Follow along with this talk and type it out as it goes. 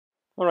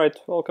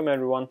Alright, welcome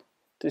everyone.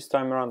 This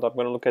time around I'm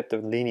going to look at the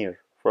linear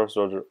first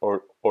order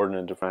or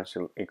ordinary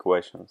differential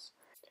equations.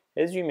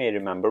 As you may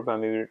remember,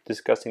 when we were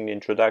discussing the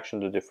introduction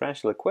to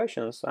differential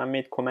equations, I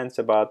made comments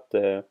about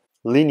the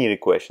linear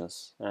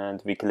equations and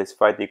we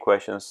classified the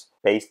equations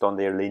based on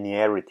their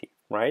linearity,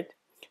 right?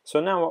 So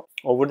now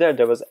over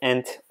there was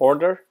nth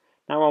order.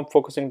 Now I'm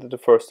focusing to the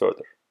first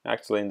order.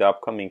 Actually in the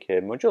upcoming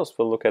modules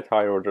we'll look at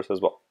higher orders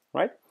as well,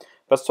 right?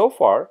 But so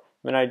far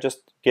when I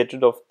just get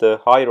rid of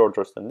the higher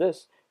orders than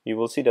this, you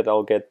will see that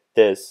I'll get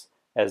this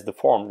as the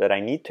form that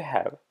I need to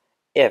have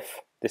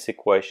if this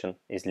equation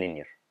is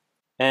linear.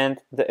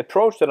 And the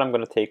approach that I'm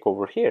going to take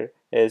over here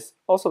is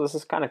also, this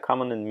is kind of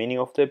common in many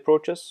of the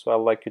approaches, so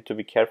I'd like you to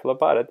be careful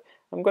about it.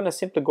 I'm going to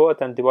simply go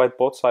ahead and divide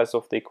both sides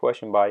of the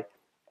equation by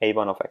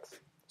a1 of x.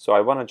 So I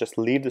want to just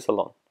leave this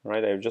alone,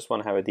 right? I just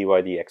want to have a dy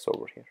dx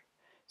over here.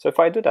 So if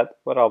I do that,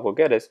 what I will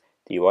get is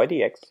dy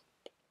dx,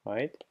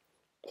 right,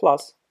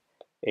 plus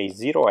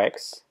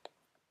a0x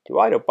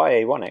divided by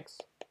a1x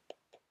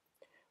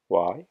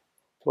y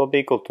will be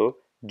equal to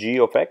g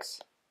of x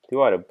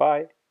divided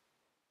by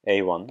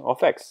a1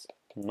 of x.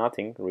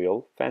 Nothing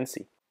real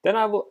fancy. Then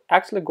I will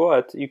actually go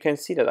ahead, you can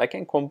see that I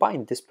can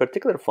combine this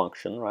particular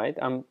function, right?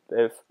 I'm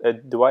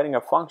dividing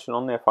a function,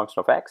 only a function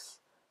of x,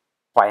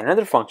 by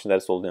another function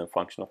that's only a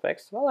function of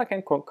x. Well, I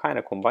can kind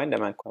of combine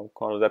them and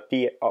call it a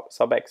p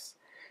sub x.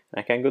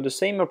 And I can go the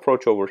same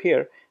approach over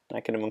here, and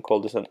I can even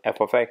call this an f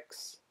of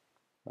x,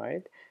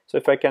 right? So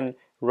if I can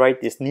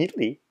write this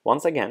neatly,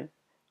 once again,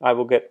 I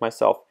will get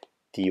myself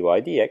dy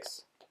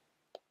dx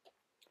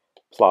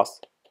plus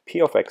p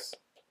of x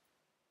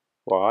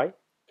y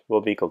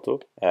will be equal to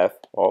f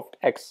of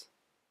x.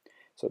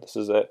 So this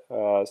is a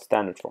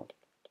standard form.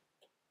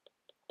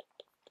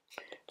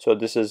 So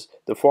this is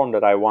the form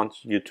that I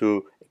want you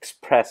to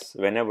express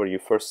whenever you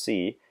first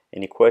see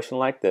an equation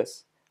like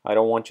this. I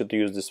don't want you to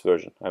use this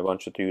version. I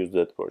want you to use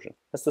that version.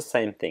 That's the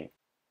same thing.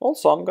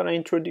 Also, I'm going to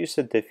introduce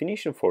a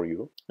definition for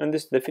you, and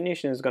this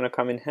definition is going to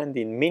come in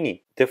handy in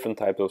many different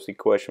types of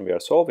equations we are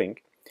solving.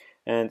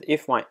 And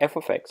if my f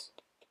of x,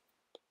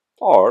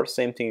 or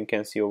same thing you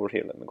can see over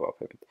here, let me go up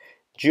a bit,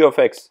 g of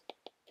x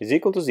is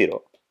equal to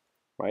 0,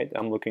 right?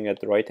 I'm looking at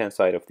the right hand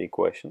side of the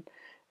equation.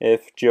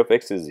 If g of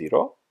x is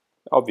 0,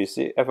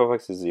 obviously f of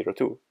x is 0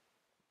 too.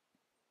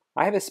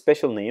 I have a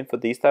special name for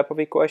these type of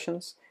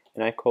equations,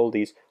 and I call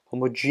these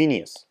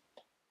homogeneous.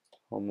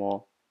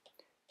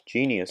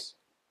 Homogeneous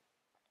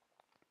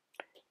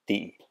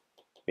DE.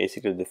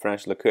 Basically, the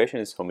differential equation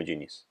is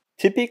homogeneous.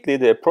 Typically,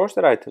 the approach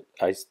that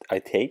I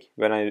take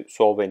when I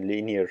solve a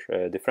linear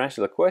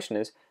differential equation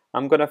is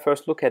I'm going to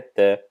first look at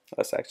the,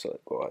 let's actually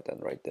go ahead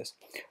and write this.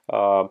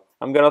 I'm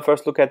going to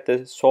first look at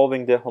the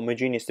solving the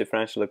homogeneous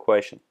differential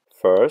equation.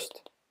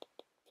 First,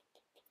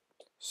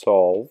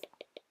 solve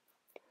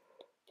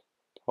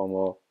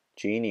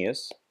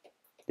homogeneous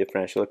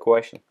differential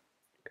equation.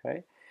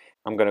 Okay,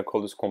 I'm going to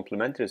call this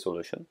complementary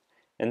solution.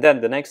 And then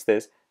the next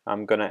is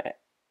I'm going to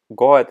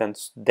go ahead and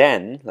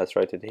then, let's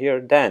write it here,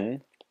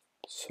 then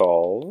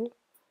solve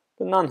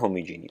the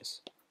non-homogeneous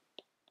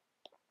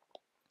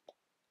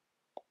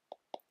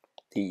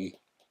DE.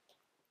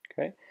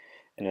 Okay,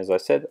 and as I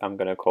said, I'm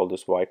going to call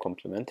this y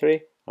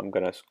complementary. I'm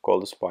going to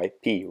call this y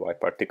p, y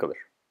particular.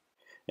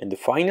 And the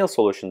final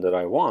solution that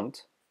I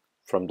want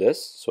from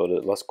this, so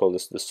let's call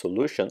this the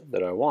solution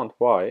that I want,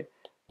 y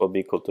will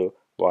be equal to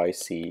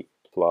yc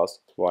plus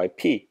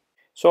yp.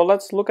 So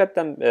let's look at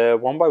them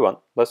one by one.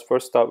 Let's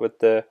first start with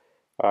the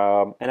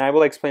and I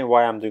will explain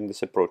why I'm doing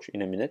this approach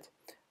in a minute.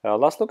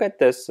 Let's look at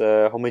this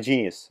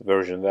homogeneous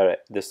version where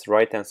this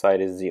right hand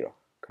side is 0.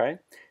 Okay,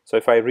 so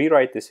if I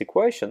rewrite this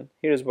equation,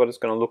 here's what it's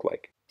going to look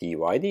like: dy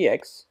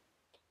dx,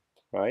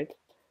 right,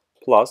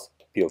 plus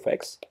p of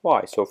x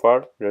y. So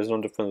far there is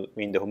no difference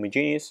between the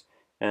homogeneous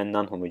and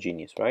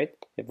non-homogeneous, right?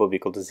 It will be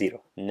equal to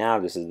 0. Now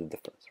this is the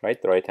difference, right?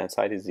 The right hand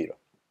side is 0.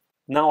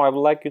 Now I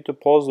would like you to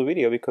pause the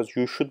video because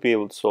you should be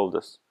able to solve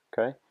this.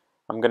 Okay,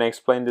 I'm going to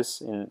explain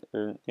this in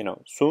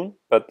soon,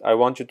 but I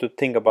want you to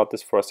think about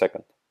this for a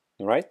second.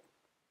 All right?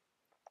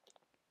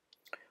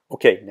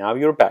 Okay, now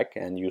you're back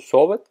and you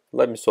solve it.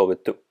 Let me solve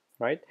it too,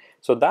 right?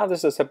 So now this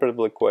is a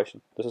separable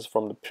equation. This is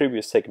from the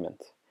previous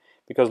segment.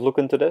 Because look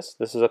into this.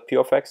 This is a p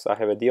of x. I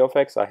have a d of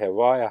x. I have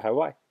y. I have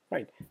y.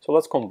 Right? So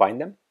let's combine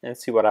them and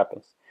see what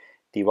happens.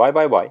 dy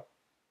by y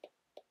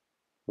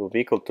will be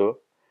equal to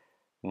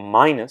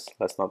minus,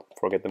 let's not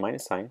forget the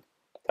minus sign,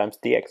 times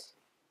dx.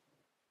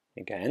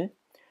 Again,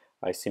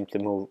 I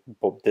simply move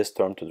this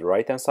term to the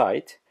right hand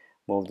side,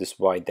 move this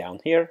y down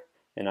here,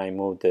 and I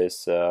move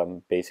this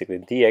basically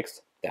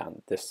dx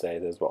down this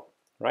side as well,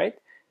 right?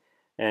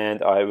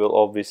 And I will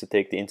obviously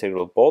take the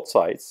integral of both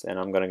sides, and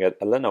I'm going to get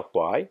ln of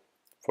y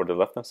for the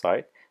left hand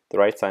side. The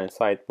right hand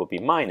side will be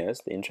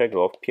minus the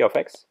integral of p of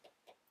x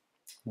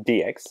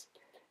dx.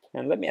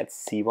 And let me add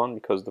c1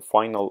 because the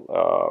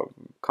final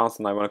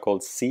constant I want to call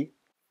it c.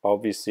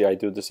 Obviously, I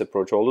do this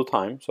approach all the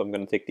time, so I'm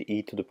going to take the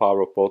e to the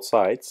power of both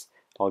sides.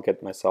 I'll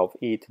get myself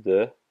e to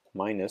the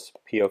minus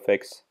p of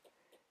x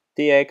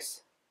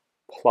dx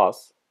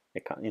plus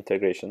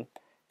integration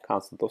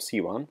constant of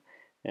c1.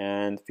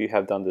 And if you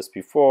have done this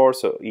before,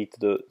 so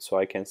so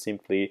I can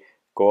simply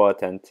go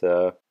out and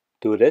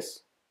do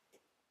this.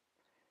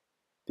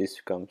 This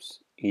becomes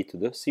e to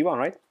the c1,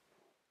 right?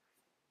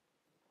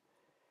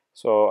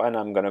 So, and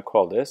I'm gonna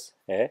call this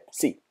a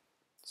c.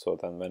 So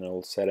then when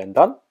all said and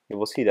done, you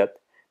will see that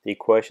the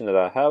equation that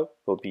I have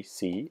will be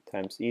c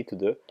times e to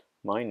the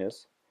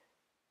minus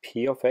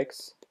p of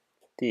x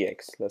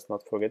dx. Let's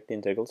not forget the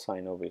integral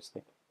sign,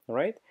 obviously. All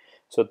right.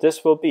 So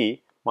this will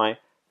be my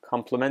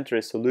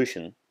complementary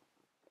solution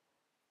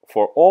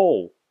for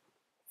all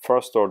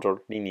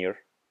first-order linear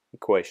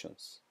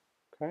equations.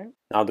 Okay.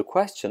 Now the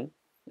question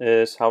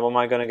is, how am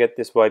I going to get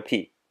this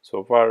yp?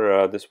 So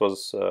far, this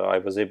was I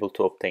was able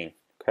to obtain.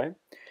 Okay.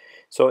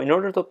 So in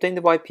order to obtain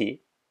the yp,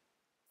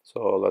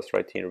 so let's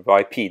write here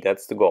yp.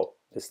 That's the goal.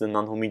 This is the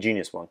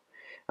non-homogeneous one.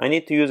 I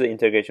need to use an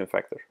integration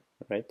factor,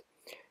 right?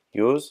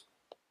 Use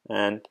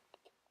an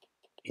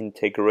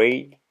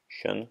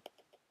integration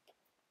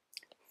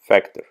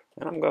factor,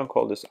 and I'm going to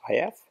call this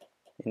if,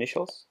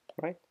 initials,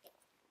 right?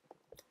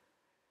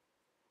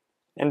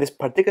 And this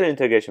particular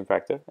integration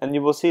factor, and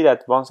you will see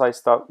that once I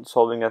start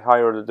solving at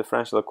higher order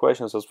differential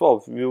equations as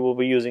well, we will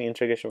be using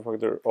integration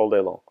factor all day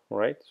long,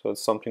 right? So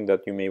it's something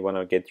that you may want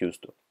to get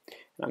used to.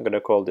 And I'm going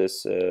to call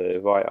this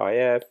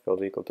yif will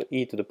be equal to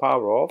e to the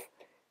power of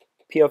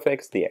p of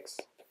x dx.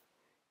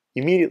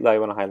 Immediately I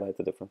want to highlight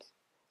the difference.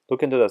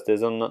 Look into this.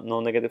 There's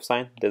no negative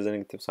sign. There's a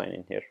negative sign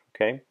in here.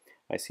 Okay.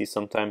 I see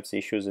sometimes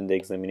issues in the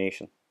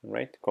examination.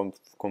 Right.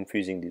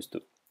 Confusing these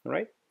two.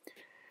 Right.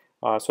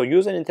 So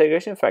use an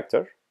integration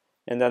factor,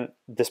 and then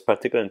this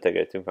particular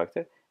integrating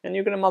factor, and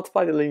you're going to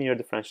multiply the linear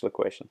differential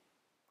equation.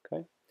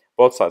 Okay.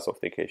 Both sides of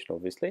the equation,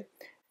 obviously,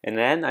 and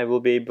then I will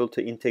be able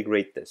to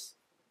integrate this.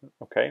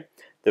 Okay.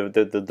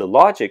 The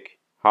logic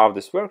how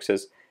this works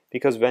is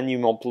because when you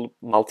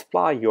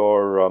multiply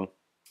your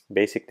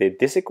basically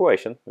this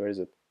equation, where is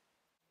it?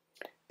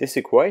 This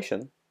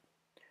equation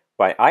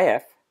by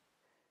if,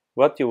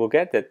 what you will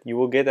get that you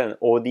will get an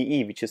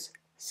ODE which is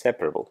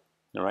separable.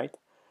 All right.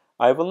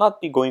 I will not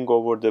be going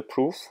over the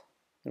proof.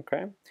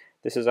 Okay.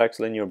 This is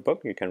actually in your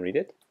book. You can read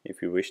it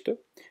if you wish to.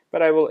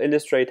 But I will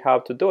illustrate how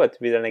to do it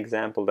with an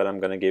example that I'm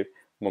going to give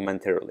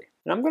momentarily.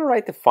 And I'm going to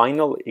write the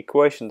final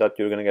equation that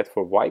you're going to get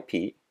for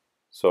yp.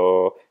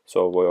 So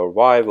your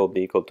y will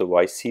be equal to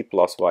yc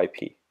plus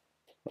yp,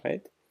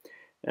 right?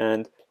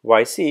 And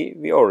yc,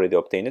 we already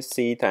obtained is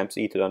c times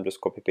e to the, I'm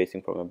just copy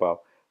pasting from above.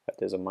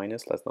 There's a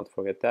minus, let's not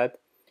forget that.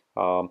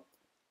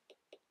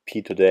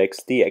 P to the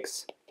x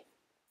dx.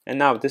 And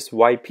now this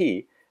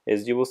yp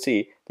is, you will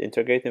see the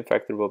integrating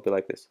factor will be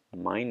like this,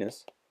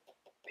 minus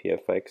p of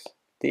x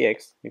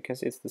dx. You can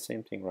see it's the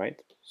same thing, right?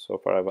 So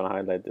far I want to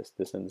highlight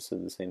this and this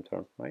is the same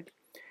term, right?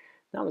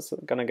 Now it's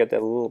gonna get a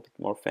little bit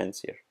more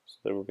fancier. So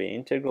there will be an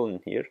integral in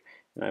here,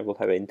 and I will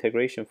have an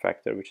integration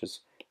factor which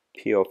is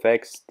p of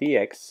x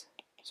dx.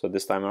 So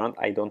this time around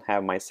I don't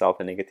have myself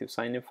a negative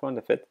sign in front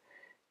of it,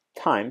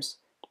 times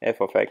f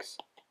of x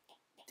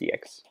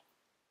dx.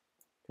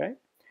 Okay.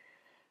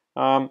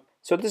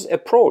 So this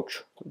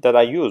approach that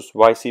I use,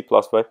 yc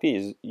plus yp,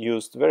 is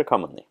used very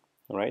commonly,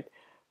 right?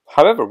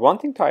 However, one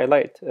thing to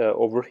highlight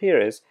over here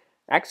is,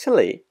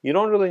 actually, you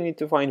don't really need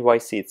to find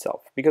yc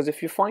itself, because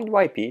if you find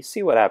yp,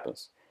 see what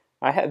happens.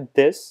 I have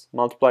this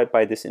multiplied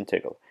by this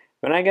integral.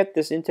 When I get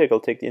this integral,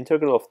 take the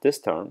integral of this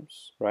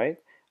terms, right?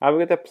 I will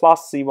get a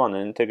plus c1,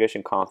 an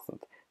integration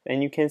constant.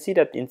 And you can see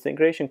that the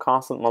integration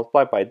constant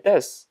multiplied by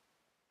this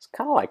is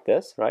kind of like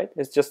this, right?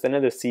 It's just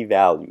another c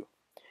value.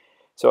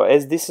 So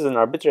as this is an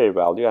arbitrary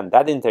value and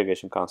that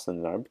integration constant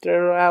is an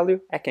arbitrary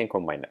value, I can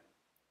combine them.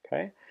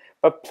 Okay?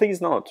 But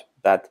please note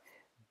that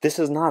this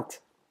is not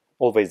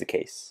always the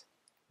case.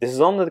 This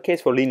is only the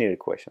case for linear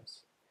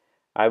equations.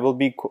 I will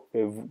be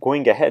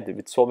going ahead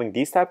with solving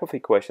these type of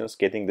equations,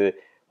 getting the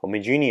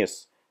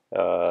homogeneous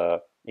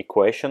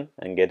equation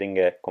and getting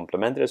a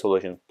complementary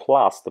solution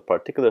plus the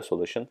particular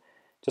solution.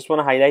 Just want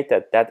to highlight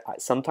that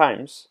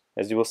sometimes,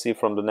 as you will see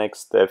from the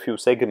next few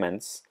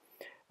segments,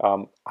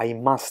 I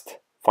must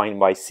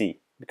find yc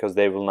because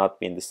they will not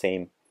be in the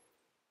same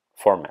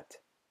format.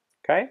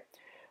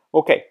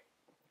 Okay,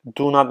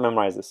 do not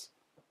memorize this.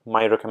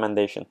 My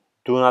recommendation,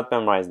 do not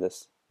memorize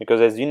this,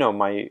 because as you know,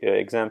 my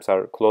exams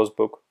are closed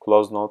book,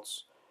 closed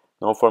notes,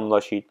 no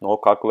formula sheet, no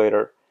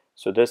calculator.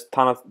 So there's a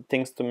ton of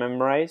things to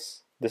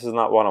memorize. This is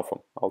not one of them.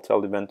 I'll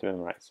tell you when to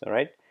memorize. All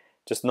right,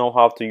 just know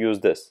how to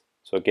use this.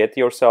 So get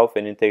yourself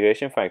an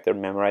integration factor,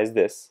 memorize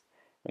this,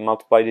 and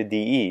multiply the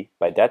dE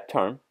by that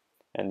term,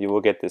 and you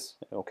will get this.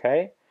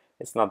 Okay.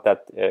 It's not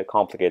that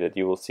complicated,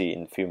 you will see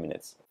in a few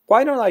minutes.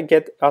 Why don't I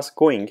get us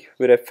going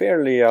with a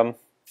fairly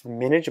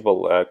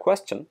manageable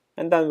question,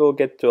 and then we'll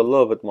get to a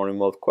little bit more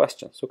involved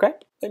questions, okay?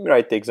 Let me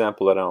write the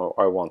example that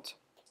I want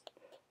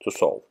to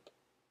solve.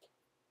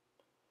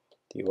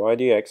 dy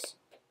dx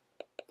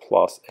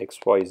plus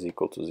xy is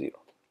equal to 0.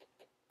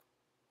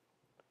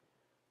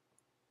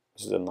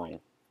 This is a 9.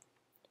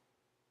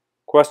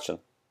 Question.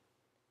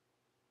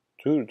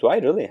 Do I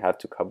really have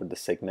to cover the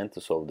segment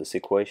to solve this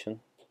equation?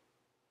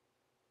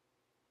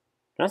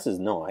 The answer is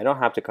no, I don't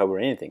have to cover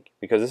anything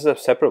because this is a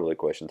separable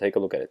equation. Take a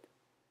look at it.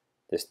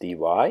 this dy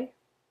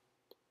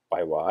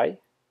by y,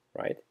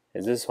 right?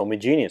 Is this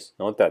homogeneous?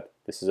 Note that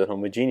this is a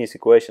homogeneous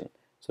equation.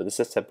 So this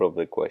is a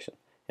separable equation.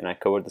 And I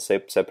covered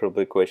the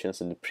separable equations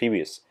in the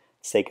previous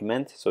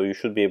segment, so you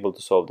should be able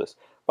to solve this.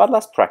 But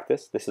let's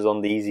practice. This is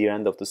on the easier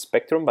end of the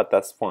spectrum, but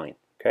that's fine.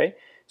 Okay.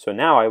 So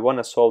now I want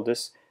to solve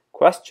this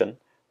question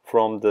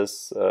from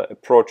this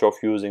approach of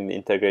using the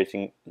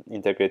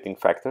integrating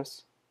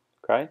factors.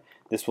 Okay.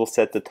 This will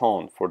set the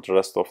tone for the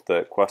rest of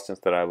the questions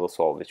that I will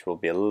solve, which will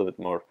be a little bit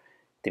more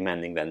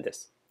demanding than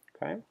this.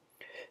 Okay.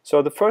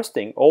 So the first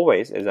thing,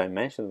 always, as I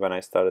mentioned when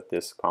I started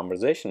this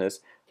conversation, is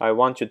I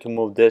want you to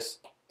move this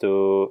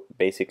to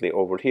basically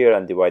over here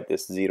and divide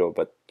this 0,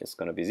 but it's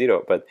going to be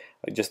 0. But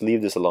just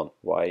leave this alone.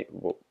 Y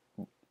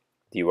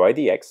dy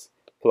dx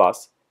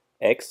plus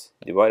x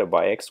divided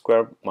by x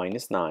squared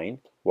minus 9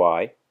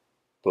 y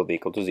will be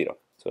equal to 0.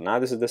 So now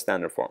this is the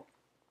standard form.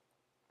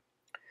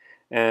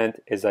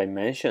 And as I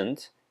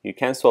mentioned, you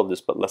can solve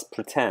this, but let's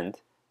pretend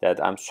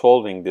that I'm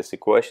solving this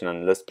equation,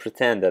 and let's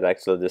pretend that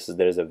actually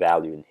there is a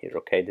value in here.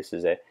 Okay, this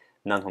is a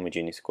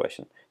non-homogeneous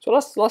equation. So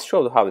let's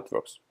show how it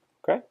works.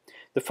 Okay,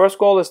 the first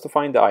goal is to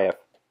find the IF,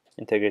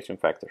 integration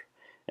factor,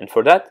 and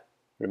for that,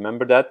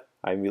 remember that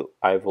I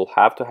will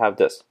have to have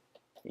this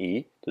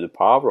e to the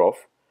power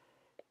of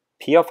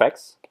p of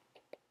x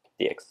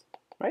dx,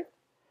 right?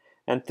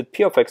 And the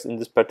p of x in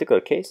this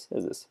particular case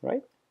is this,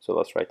 right? So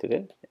let's write it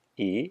in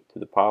e to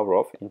the power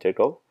of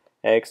integral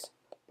x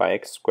by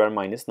x squared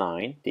minus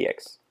 9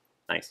 dx.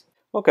 Nice.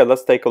 Okay,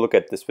 let's take a look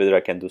at this, whether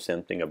I can do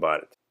something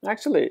about it.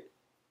 Actually,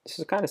 this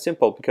is kind of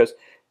simple, because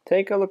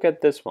take a look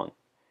at this one.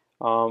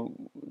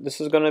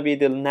 This is going to be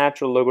the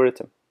natural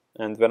logarithm,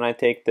 and when I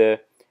take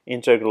the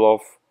integral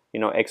of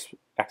x,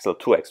 actually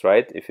 2x,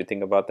 right? If you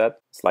think about that,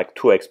 it's like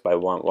 2x by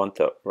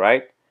 1/3,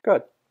 right?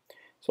 Good.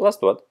 So let's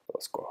do it.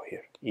 Let's go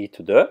here. E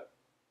to the,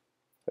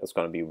 it's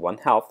going to be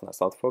 1/2.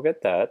 Let's not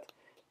forget that.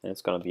 And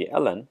it's going to be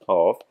ln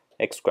of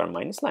x squared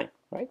minus 9,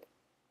 right?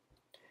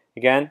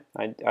 Again,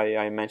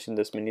 I mentioned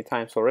this many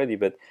times already,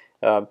 but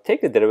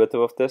take the derivative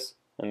of this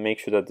and make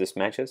sure that this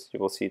matches. You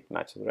will see it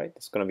matches, right?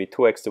 It's going to be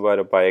 2x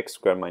divided by x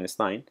squared minus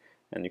 9,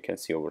 and you can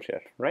see over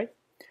here, right?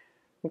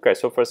 Okay,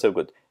 so far so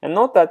good. And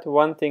note that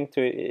one thing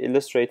to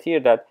illustrate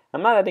here, that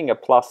I'm not adding a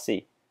plus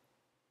c.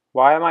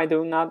 Why am I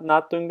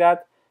not doing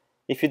that?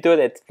 If you do it,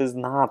 it is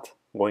not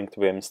going to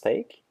be a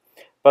mistake.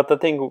 But the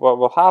thing what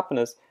will happen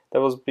is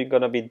there was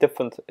going to be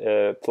different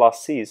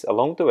plus c's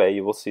along the way.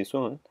 You will see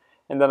soon.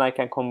 And then I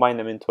can combine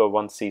them into a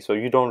 1c, so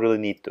you don't really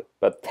need to.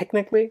 But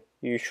technically,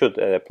 you should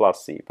add a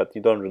plus c, but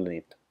you don't really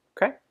need to.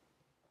 Okay?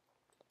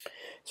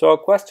 So a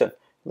question.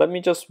 Let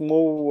me just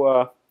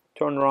move,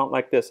 turn around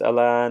like this.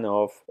 ln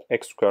of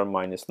x squared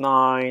minus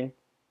 9,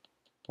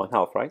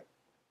 1/2, right?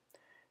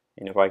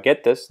 And if I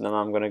get this, then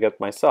I'm going to get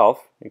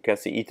myself, you can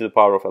see e to the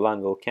power of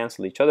ln will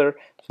cancel each other.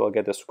 So I'll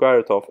get the square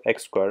root of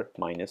x squared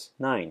minus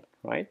 9,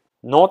 right?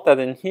 Note that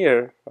in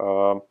here,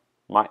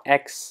 my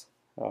x,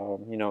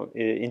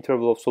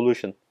 interval of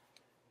solution.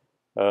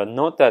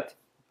 Note that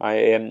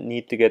I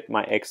need to get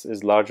my x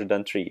is larger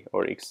than 3,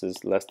 or x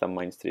is less than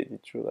minus 3.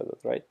 It's true like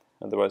that, right?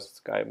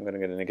 Otherwise, I'm going to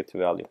get a negative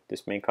value.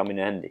 This may come in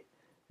handy.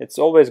 It's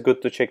always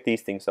good to check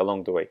these things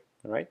along the way,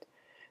 all right?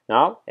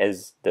 Now,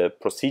 as the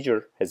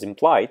procedure has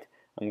implied,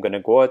 I'm going to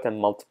go ahead and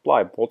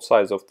multiply both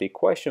sides of the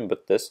equation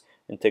with this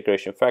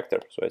integration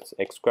factor. So it's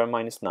x squared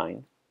minus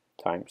 9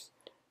 times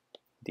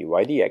dy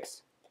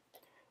dx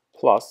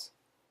plus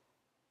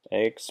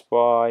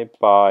xy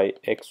by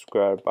x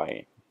squared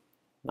by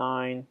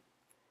 9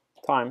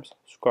 times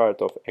square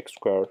root of x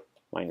squared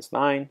minus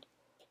 9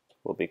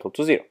 will be equal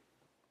to 0.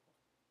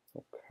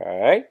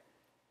 Okay.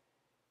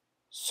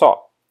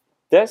 So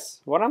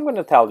this, what I'm going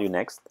to tell you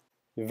next,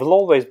 will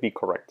always be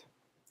correct.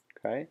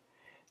 Okay.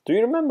 Do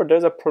you remember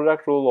there's a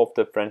product rule of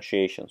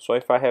differentiation? So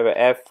if I have a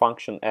f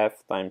function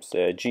f times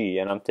g,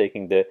 and I'm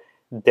taking the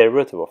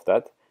derivative of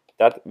that,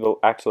 that will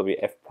actually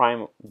be f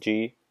prime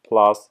g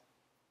plus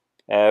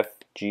f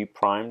g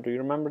prime. Do you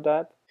remember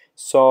that?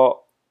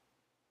 So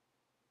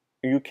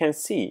you can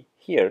see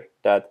here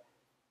that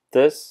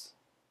this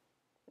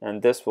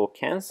and this will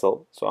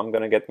cancel, so I'm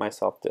gonna get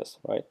myself this,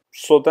 right?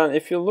 So then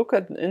if you look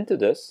into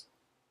this,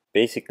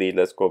 basically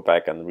let's go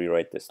back and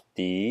rewrite this.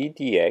 D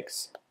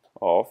dx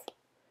of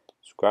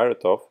square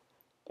root of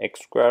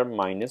x squared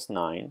minus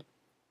 9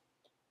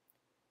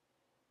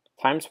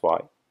 times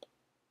y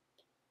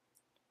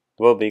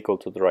will be equal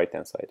to the right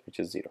hand side, which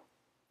is 0.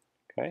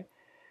 Okay,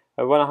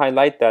 I want to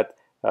highlight that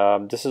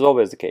this is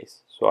always the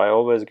case. So I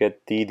always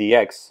get d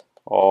dx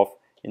of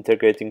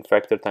integrating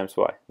factor times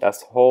y. That's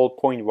the whole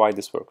point why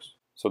this works.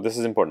 So this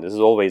is important. This is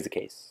always the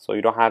case. So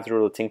you don't have to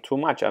really think too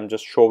much. I'm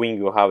just showing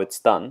you how it's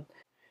done.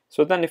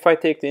 So then if I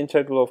take the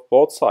integral of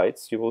both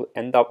sides, you will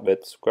end up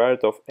with square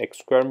root of x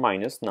squared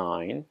minus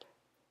 9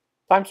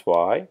 times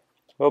y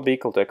will be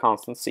equal to a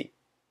constant c.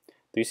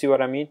 Do you see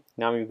what I mean?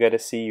 Now you get a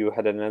c, you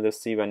had another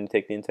c when you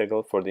take the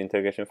integral. For the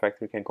integration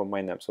factor, you can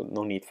combine them, so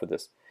no need for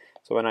this.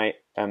 So when I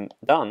am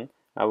done,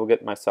 I will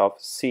get myself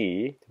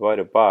c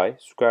divided by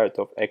square root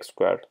of x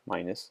squared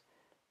minus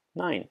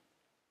 9.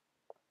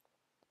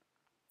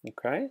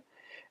 Okay,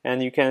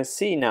 And you can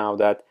see now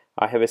that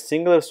I have a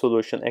singular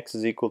solution, x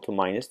is equal to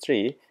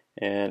 -3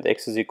 and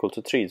x is equal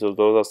to 3. So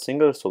those are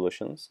singular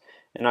solutions.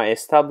 And I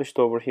established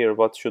over here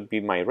what should be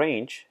my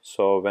range.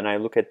 So when I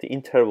look at the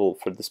interval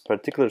for this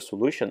particular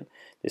solution,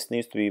 this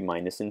needs to be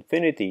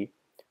 -infinity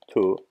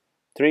to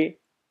 3,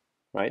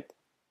 right?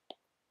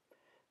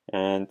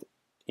 And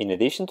in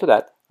addition to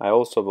that, I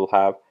also will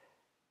have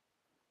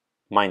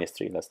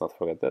 -3, let's not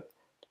forget that,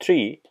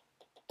 3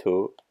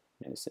 to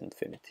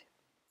 -infinity.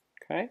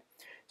 Okay,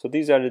 so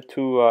these are the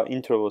two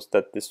intervals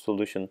that this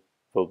solution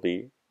will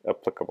be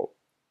applicable.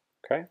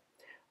 Okay,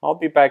 I'll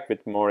be back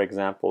with more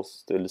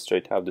examples to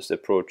illustrate how this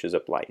approach is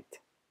applied.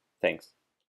 Thanks.